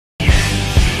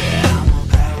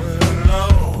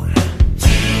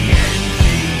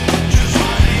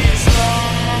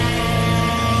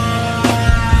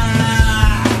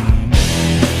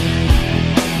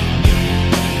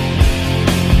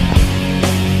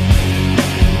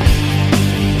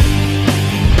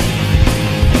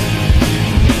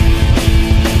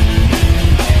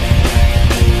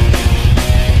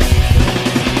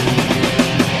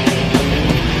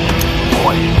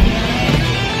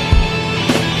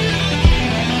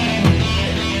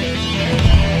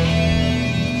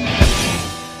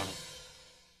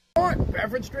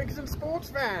drinkers and sports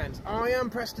fans. I am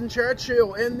Preston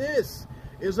Churchill, and this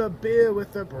is a beer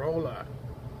with the Brawler.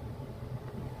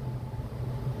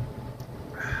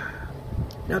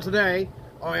 Now today,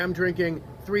 I am drinking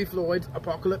 3 Floyd's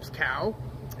Apocalypse Cow.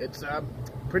 It's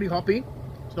pretty hoppy.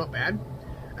 It's not bad.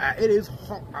 It is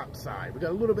hot outside. We got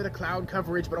a little bit of cloud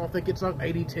coverage, but I don't think it's like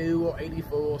 82 or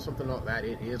 84 or something like that.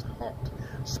 It is hot.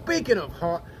 Speaking of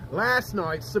hot, last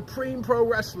night, Supreme Pro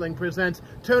Wrestling presents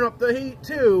Turn Up the Heat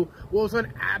 2 was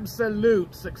an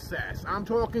absolute success. I'm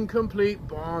talking complete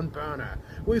barn burner.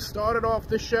 We started off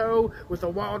the show with the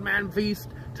Wild Man Feast,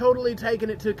 totally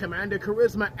taking it to Commander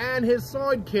Charisma and his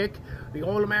sidekick, the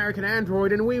All-American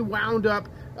Android, and we wound up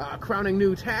crowning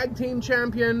new tag team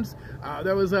champions.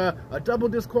 There was a double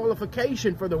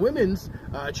disqualification for the women's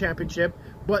championship,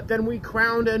 but then we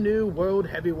crowned a new world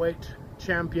heavyweight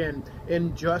champion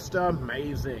in Just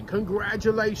Amazing.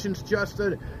 Congratulations,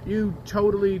 Justin. You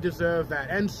totally deserve that.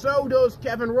 And so does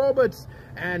Kevin Roberts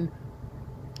and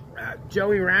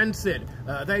Joey Rancid.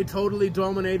 They totally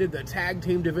dominated the tag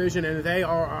team division, and they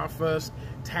are our first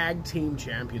tag team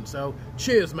champion. So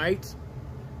cheers, mates.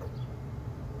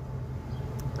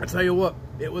 I tell you what,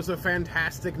 it was a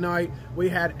fantastic night. We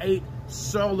had 8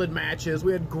 solid matches.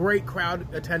 We had great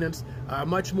crowd attendance,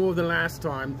 much more than last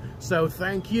time. So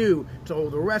thank you to all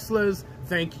the wrestlers.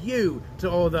 Thank you to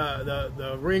all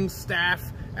the ring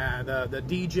staff, the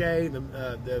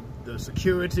DJ, the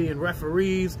security and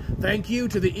referees. Thank you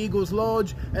to the Eagles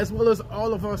Lodge, as well as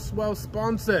all of our swell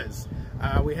sponsors.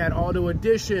 We had Auto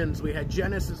Editions, we had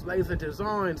Genesis Laser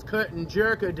Designs, Curtain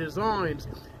Jerker Designs,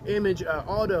 Image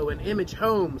Auto and Image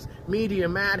Homes, Media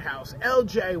Madhouse,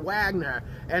 LJ Wagner,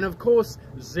 and of course,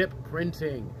 Zip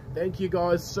Printing. Thank you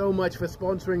guys so much for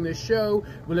sponsoring this show.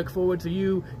 We look forward to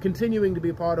you continuing to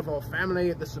be part of our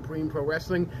family at the Supreme Pro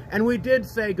Wrestling. And we did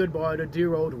say goodbye to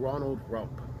dear old Ronald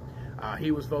Rope. He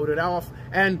was voted off,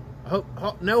 and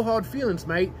no hard feelings,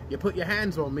 mate. You put your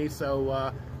hands on me,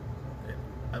 so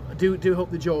do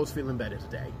hope the Joel's feeling better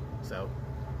today. So,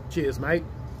 cheers, mate.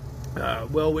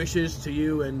 Well wishes to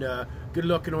you, and good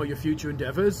luck in all your future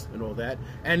endeavors and all that.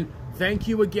 And thank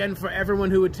you again for everyone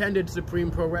who attended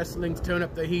Supreme Pro Wrestling's Turn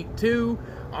Up the Heat 2.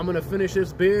 I'm going to finish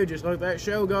this beer just like that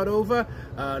show got over,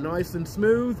 nice and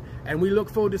smooth. And we look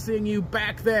forward to seeing you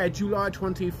back there July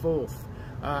 24th.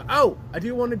 Oh, I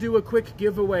do want to do a quick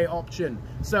giveaway option.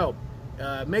 So,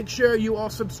 make sure you are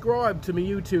subscribed to my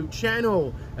YouTube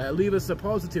channel. Leave us a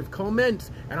positive comment,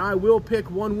 and I will pick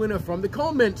one winner from the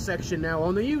comment section now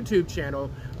on the YouTube channel.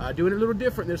 Doing it a little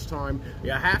different this time.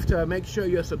 You have to make sure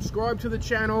you're subscribed to the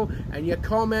channel and you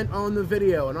comment on the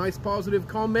video. A nice positive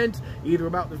comment, either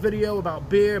about the video, about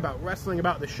beer, about wrestling,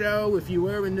 about the show, if you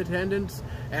were in attendance.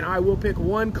 And I will pick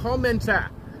one commenter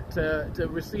to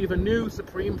receive a new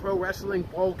Supreme Pro Wrestling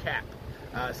ball cap.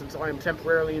 Since I am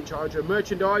temporarily in charge of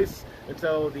merchandise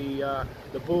until the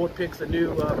board picks a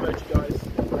new merchandise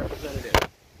representative.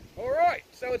 Alright,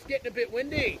 so it's getting a bit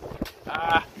windy.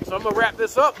 So I'm going to wrap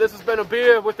this up. This has been a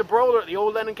beer with the Brawler at the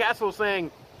Old Lennon Castle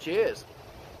saying cheers.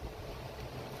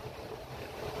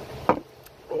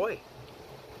 Oi.